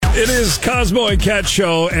It is Cosmo and Cat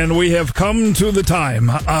Show, and we have come to the time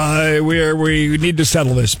we need to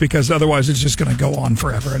settle this because otherwise it's just going to go on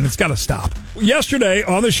forever, and it's got to stop. Yesterday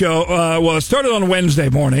on the show, it started on Wednesday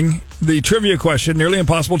morning. The trivia question, Nearly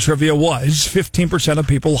Impossible Trivia, was 15% of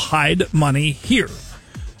people hide money here.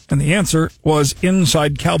 And the answer was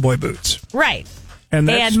inside cowboy boots. Right. And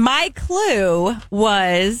my clue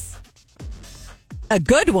was a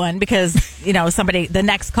good one because, the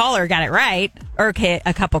next caller got it right, or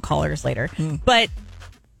a couple callers later. But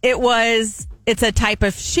it's a type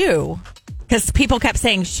of shoe because people kept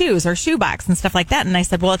saying shoes or shoebox and stuff like that. And I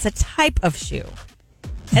said, well, it's a type of shoe.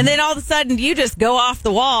 And then all of a sudden you just go off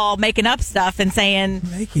the wall making up stuff and saying,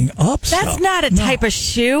 that's not a type of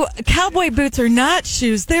shoe. Cowboy boots are not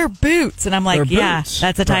shoes. They're boots. And I'm like, that's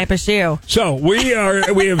a type of shoe. So we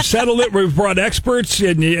have settled it. We've brought experts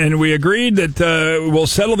and we agreed that we'll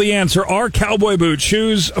settle the answer. Are cowboy boot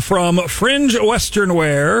shoes from Fringe Western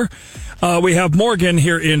Wear? We have Morgan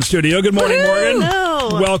here in studio. Good morning, Morgan.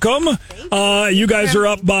 Hello. Welcome. You guys are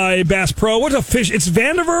up by Bass Pro. What's official? It's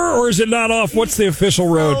Vandiver, or is it not off? What's the official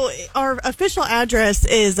road? So our official address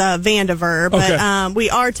is Vandiver, but we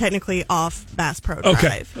are technically off Bass Pro Drive.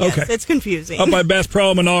 Okay. Yes, Okay. it's confusing. Up by Bass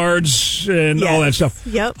Pro, Menards, and all that stuff.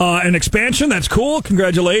 Yep. An expansion. That's cool.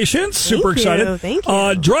 Congratulations. Super excited. Thank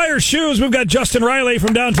you. Dryer shoes. We've got Justin Riley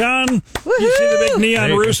from downtown. Woo-hoo! You see the big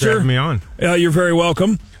neon rooster? Thanks for having me on. You're very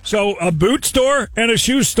welcome. So a boot store and a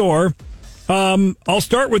shoe store. I'll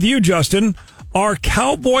start with you, Justin. Are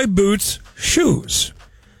cowboy boots shoes?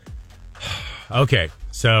 Okay,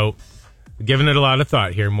 so giving it a lot of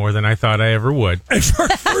thought here, more than I thought I ever would.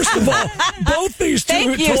 First of all, both these two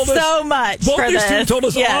Thank you told us so much Both for these two this. told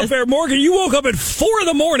us Yes. off air. Morgan, you woke up at 4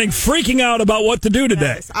 a.m. freaking out about what to do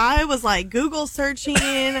today. Yes, I was like Google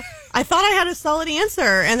searching. I thought I had a solid answer,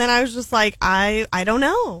 and then I was just like, I don't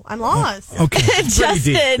know. I'm lost. Okay.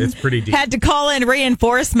 Justin It's pretty deep. had to call in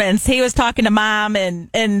reinforcements. He was talking to mom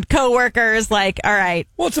and coworkers like, all right.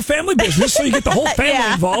 Well, it's a family business, so you get the whole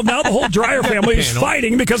family involved. Now the whole Dryer family is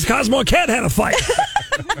fighting because Cosmo and Cat had a fight.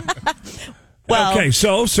 Well, okay,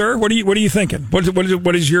 so, sir, what are you thinking?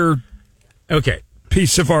 What is your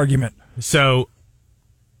piece of argument? So,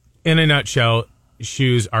 in a nutshell,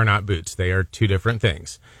 shoes are not boots. They are two different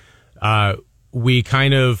things. We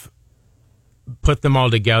kind of put them all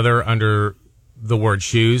together under the word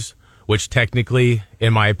shoes, which technically,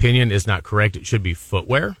 in my opinion, is not correct. It should be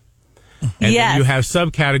footwear. And then you have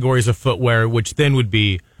subcategories of footwear, which then would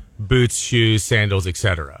be boots, shoes, sandals,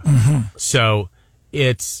 etc. So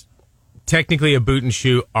it's technically a boot and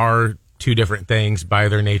shoe are two different things by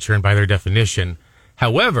their nature and by their definition.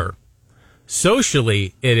 However,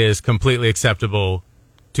 socially, it is completely acceptable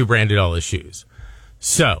to brand it all as shoes.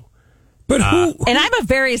 So, but who? And I'm a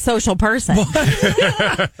very social person.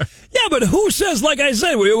 Yeah, but who says, like I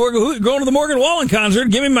said, we're going to the Morgan Wallen concert,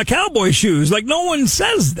 give me my cowboy shoes? Like, no one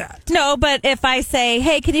says that. No, but if I say,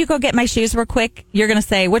 hey, can you go get my shoes real quick? You're going to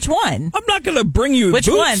say, which one? I'm not going to bring you Which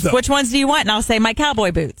boots, ones? though. Which ones do you want? And I'll say my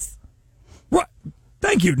cowboy boots. Right.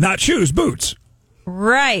 Thank you. Not shoes, boots.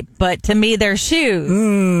 Right, but to me, they're shoes.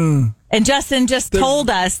 And Justin just told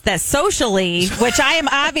us that socially, which I am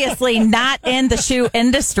obviously not in the shoe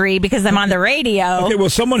industry because I'm on the radio. Okay, well,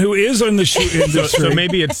 someone who is in the shoe industry. So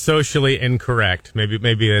maybe it's socially incorrect.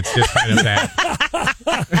 Maybe it's just kind of that.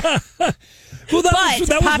 Well,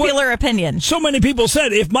 But popular what opinion. so many people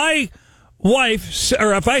said. If my wife,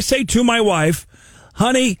 or if I say to my wife,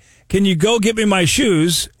 honey, can you go get me my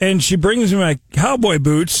shoes? And she brings me my cowboy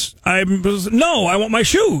boots. No, I want my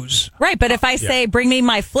shoes. Right, but if I say, bring me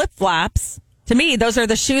my flip-flops, to me, those are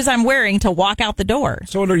the shoes I'm wearing to walk out the door.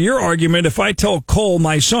 So under your argument, if I tell Cole,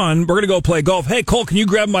 my son, we're going to go play golf. Hey, Cole, can you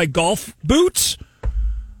grab my golf boots?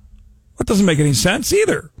 That doesn't make any sense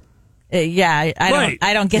either. I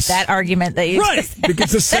don't get that argument that you just said.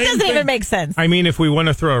 Because the same that doesn't thing. even make sense. I mean, if we want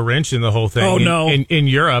to throw a wrench in the whole thing, in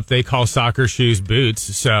Europe, they call soccer shoes boots.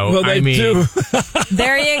 So, Well, they do.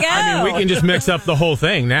 There you go. I mean, we can just mix up the whole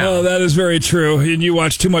thing now. Oh, that is very true. And you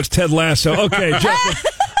watch too much Ted Lasso. Okay,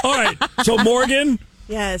 Justin. All right. So, Morgan.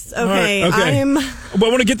 Yes. Okay. Okay. Well, I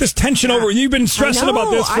want to get this tension over. You've been stressing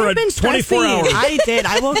about this for 24 hours. I did.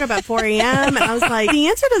 I woke up at 4 a.m. and I was like, the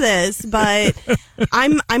answer to this, but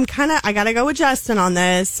I gotta go with Justin on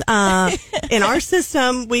this. In our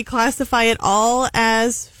system, we classify it all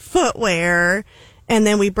as footwear, and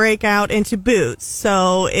then we break out into boots.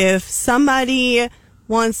 So if somebody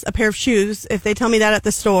wants a pair of shoes, if they tell me that at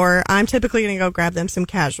the store, I'm typically going to go grab them some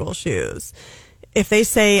casual shoes. If they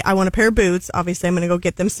say, I want a pair of boots, obviously I'm going to go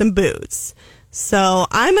get them some boots. So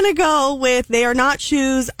I'm going to go with they are not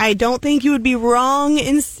shoes. I don't think you would be wrong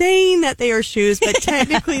in saying that they are shoes, but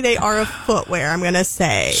technically they are a footwear, I'm going to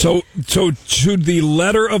say. So to the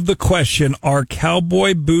letter of the question, are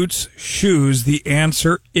cowboy boots shoes? The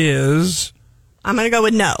answer is... I'm going to go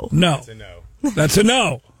with no. No. That's a no. That's a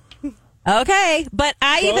no. Okay, but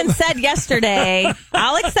I even said yesterday,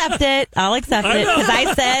 I'll accept it because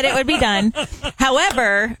I said it would be done.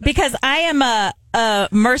 However, because I am a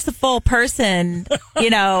merciful person,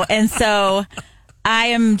 and so I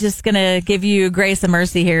am just going to give you grace and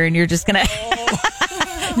mercy here, and you're just going to...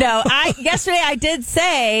 No, yesterday I did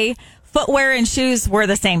say footwear and shoes were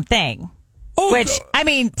the same thing, which, I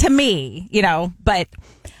mean, to me, but...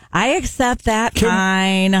 I accept that.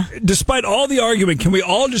 Fine. Despite all the argument, can we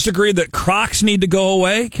all just agree that Crocs need to go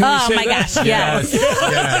away? Can we say my that? gosh, yes.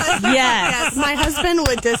 Yes. My husband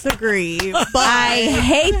would disagree, but I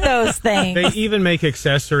hate those things. They even make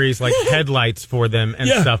accessories like headlights for them and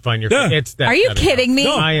stuff on your face. It's that. Are you kidding me?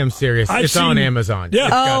 No. I am serious. It's on Amazon. Yeah.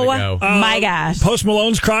 It's gotta go. My gosh. Post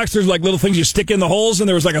Malone's Crocs, there's like little things you stick in the holes, and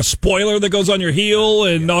there was like a spoiler that goes on your heel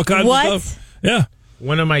and all kinds of stuff. Yeah.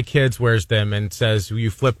 One of my kids wears them and says you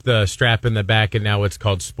flip the strap in the back and now it's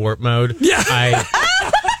called sport mode. Yeah.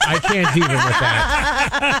 I can't deal with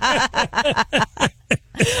that.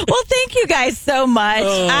 Well, thank you guys so much.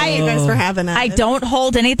 thank you guys for having us. I don't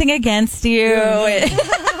hold anything against you.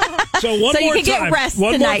 So you can get rest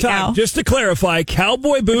tonight now. Just to clarify,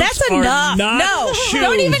 cowboy boots That's are enough. not shoes.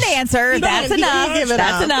 Don't even answer. That's you enough. give it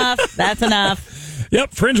That's up. enough. That's enough.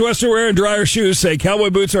 Yep, Fringe Western Wear and Dryer Shoes say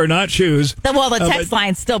cowboy boots are not shoes. Well, the text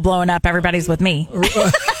line's still blowing up. Everybody's with me.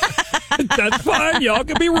 That's fine. Y'all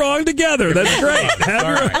can be wrong together. That's great.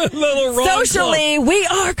 Have your little wrong Socially, we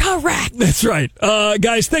are correct. That's right.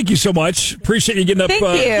 Guys, thank you so much. Appreciate you getting up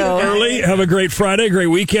early. Have a great Friday, great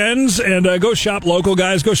weekends, and go shop local,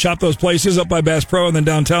 guys. Go shop those places up by Bass Pro and then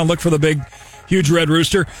downtown. Look for the big, huge red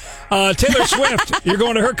rooster. Taylor Swift, you're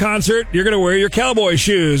going to her concert. You're going to wear your cowboy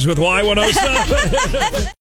shoes with Y107.